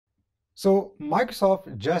So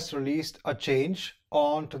Microsoft just released a change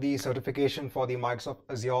onto the certification for the Microsoft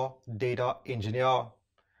Azure Data Engineer.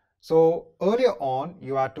 So earlier on,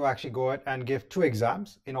 you had to actually go ahead and give 2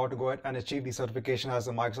 exams in order to go ahead and achieve the certification as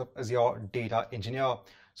a Microsoft Azure Data Engineer.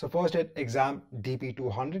 So first it exam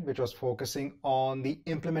DP-200, which was focusing on the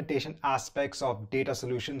implementation aspects of data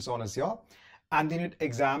solutions on Azure. And then it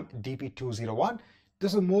exam DP-201.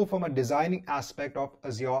 This is more from a designing aspect of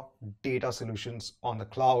Azure data solutions on the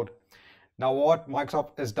cloud. Now what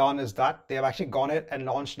Microsoft has done is that they have actually gone ahead and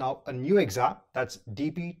launched now a new exam, that's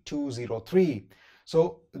DP-203.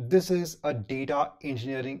 So this is a data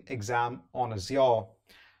engineering exam on Azure.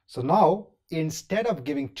 So now instead of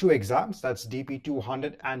giving 2 exams, that's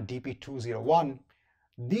DP-200 and DP-201,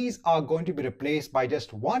 these are going to be replaced by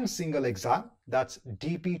just one single exam, that's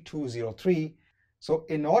DP-203. So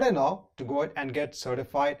in order now to go ahead and get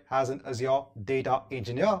certified as an Azure data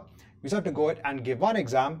engineer, you just have to go ahead and give one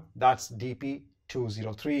exam, that's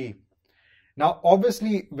DP-203. Now,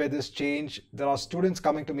 obviously with this change, there are students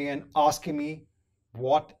coming to me and asking me,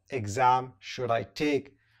 what exam should I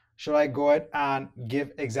take? Should I go ahead and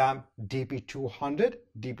give exam DP-200,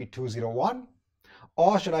 DP-201,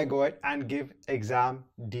 or should I go ahead and give exam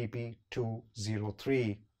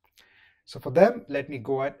DP-203? So for them, let me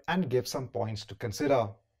go ahead and give some points to consider.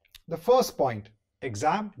 The first point,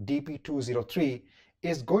 exam DP-203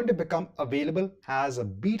 is going to become available as a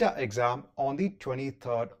beta exam on the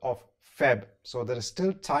 23rd of Feb. So there is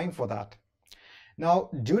still time for that. Now,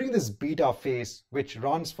 during this beta phase, which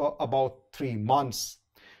runs for about 3 months,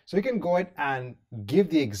 so you can go ahead and give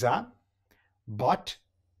the exam, but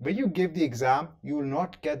when you give the exam, you will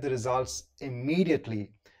not get the results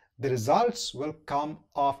immediately. The results will come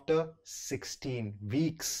after 16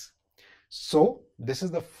 weeks. So this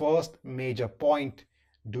is the first major point.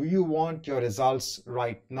 Do you want your results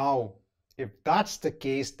right now? If that's the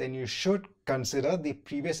case, then you should consider the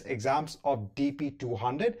previous exams of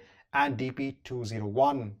DP-200 and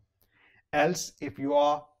DP-201. Else, if you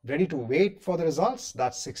are ready to wait for the results,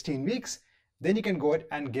 that's 16 weeks, then you can go ahead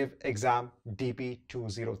and give exam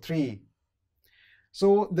DP-203.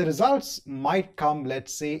 So the results might come,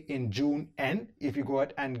 let's say, in June end if you go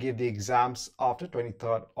ahead and give the exams after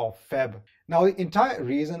 23rd of Feb. Now, the entire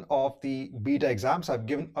reason of the beta exams, I've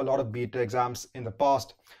given a lot of beta exams in the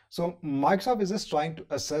past. So Microsoft is just trying to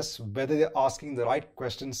assess whether they're asking the right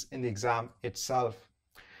questions in the exam itself.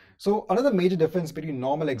 So another major difference between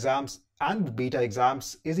normal exams and beta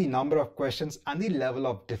exams is the number of questions and the level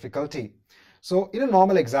of difficulty. So in a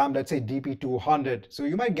normal exam, let's say DP-200, so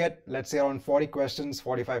you might get, let's say, around 40 questions,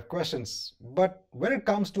 45 questions. But when it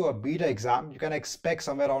comes to a beta exam, you can expect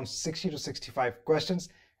somewhere around 60 to 65 questions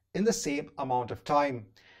in the same amount of time.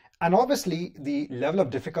 And obviously, the level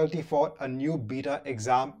of difficulty for a new beta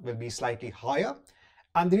exam will be slightly higher.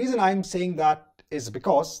 And the reason I'm saying that is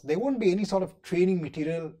because there won't be any sort of training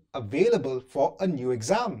material available for a new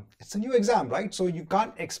exam. It's a new exam, right? So you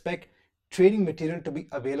can't expect training material to be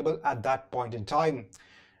available at that point in time.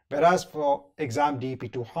 Whereas for exam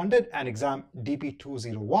DP-200 and exam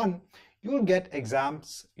DP-201, you will get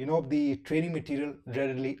exams, the training material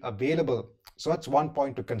readily available. So that's one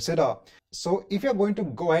point to consider. So if you're going to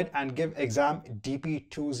go ahead and give exam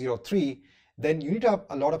DP-203, then you need to have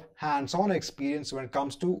a lot of hands-on experience when it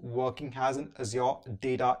comes to working as an Azure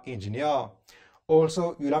data engineer.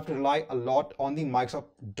 Also, you'll have to rely a lot on the Microsoft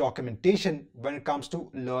documentation when it comes to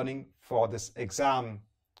learning for this exam.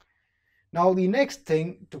 Now, the next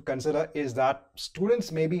thing to consider is that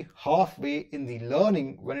students may be halfway in the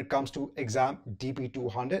learning when it comes to exam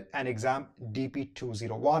DP-200 and exam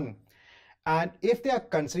DP-201. And if they are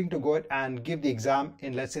considering to go ahead and give the exam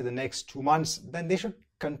in, let's say, the next 2 months, then they should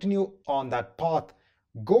continue on that path.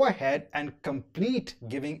 Go ahead and complete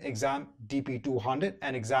giving exam DP-200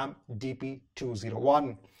 and exam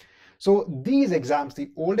DP-201. So these exams,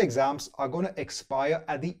 the old exams, are going to expire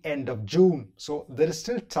at the end of June. So there is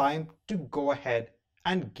still time to go ahead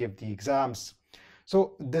and give the exams.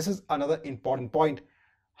 So this is another important point.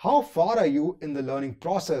 How far are you in the learning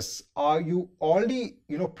process? Are you already,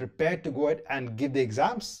 prepared to go ahead and give the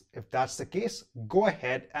exams? If that's the case, go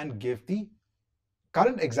ahead and give the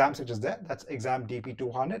current exams which is there. That's exam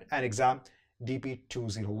DP-200 and exam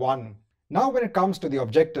DP-201. Now when it comes to the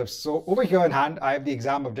objectives, so over here in hand, I have the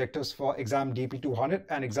exam objectives for exam DP-200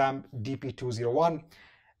 and exam DP-201.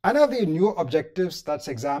 And I have the new objectives, that's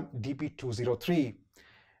exam DP-203.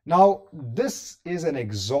 Now, this is an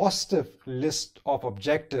exhaustive list of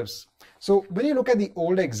objectives. So when you look at the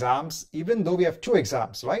old exams, even though we have 2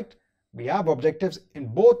 exams, right? We have objectives in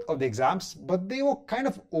both of the exams, but they were kind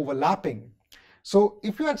of overlapping. So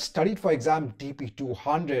if you had studied for exam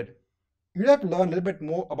DP-200, You'll have to learn a little bit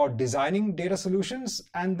more about designing data solutions,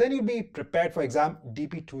 and then you'll be prepared for exam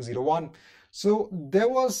DP-201. So there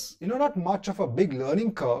was, not much of a big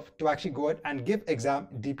learning curve to actually go ahead and give exam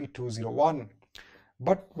DP-201.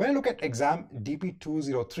 But when I look at exam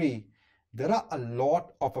DP-203, there are a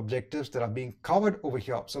lot of objectives that are being covered over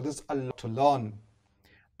here. So there's a lot to learn.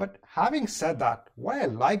 But having said that, what I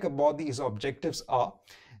like about these objectives are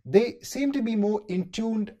they seem to be more in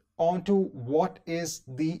tuned onto what is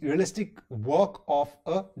the realistic work of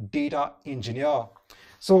a data engineer.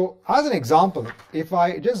 So as an example, if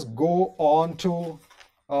I just go on to,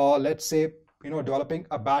 let's say, developing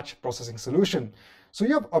a batch processing solution. So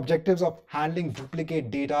you have objectives of handling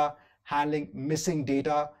duplicate data, handling missing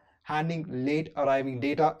data, handling late arriving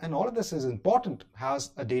data, and all of this is important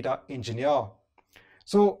as a data engineer.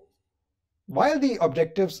 So while the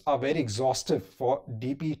objectives are very exhaustive for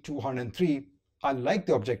DP-203, I like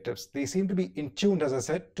the objectives. They seem to be in tune, as I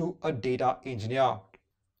said, to a data engineer.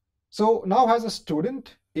 So now as a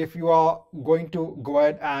student, if you are going to go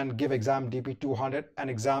ahead and give exam DP-200 and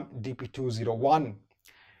exam DP-201,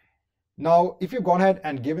 now if you've gone ahead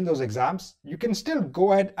and given those exams, you can still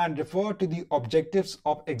go ahead and refer to the objectives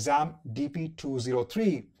of exam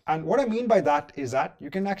DP-203. And what I mean by that is that you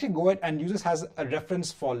can actually go ahead and use this as a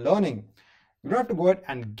reference for learning. You don't have to go ahead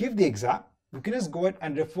and give the exam. You can just go ahead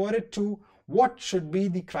and refer it to what should be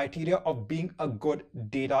the criteria of being a good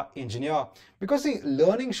data engineer. Because the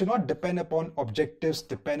learning should not depend upon objectives,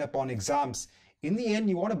 depend upon exams. In the end,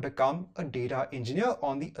 you want to become a data engineer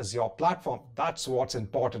on the Azure platform. That's what's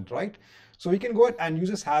important, right? So you can go ahead and use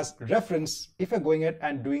this as reference if you're going ahead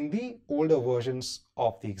and doing the older versions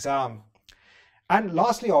of the exam. And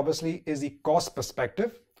lastly, obviously, is the cost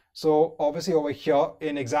perspective. So obviously over here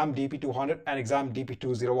in exam DP-200 and exam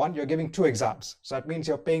DP-201, you're giving two exams. So that means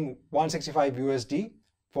you're paying 165 USD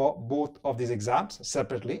for both of these exams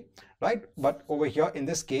separately, right? But over here in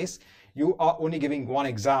this case, you are only giving one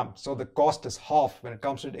exam. So the cost is half when it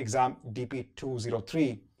comes to exam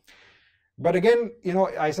DP-203. But again,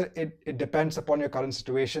 I said it depends upon your current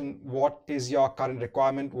situation. What is your current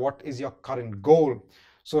requirement? What is your current goal?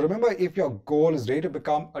 So remember, if your goal is really to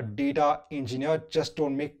become a data engineer, just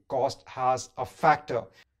don't make cost as a factor,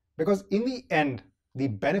 because in the end, the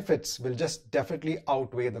benefits will just definitely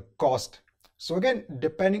outweigh the cost. So again,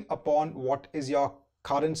 depending upon what is your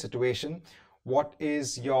current situation, what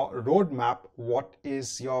is your roadmap, what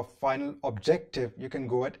is your final objective, you can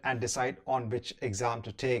go ahead and decide on which exam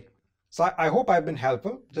to take. So I hope I've been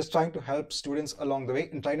helpful, just trying to help students along the way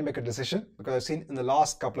in trying to make a decision, because I've seen in the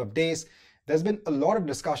last couple of days, there's been a lot of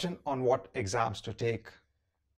discussion on what exams to take.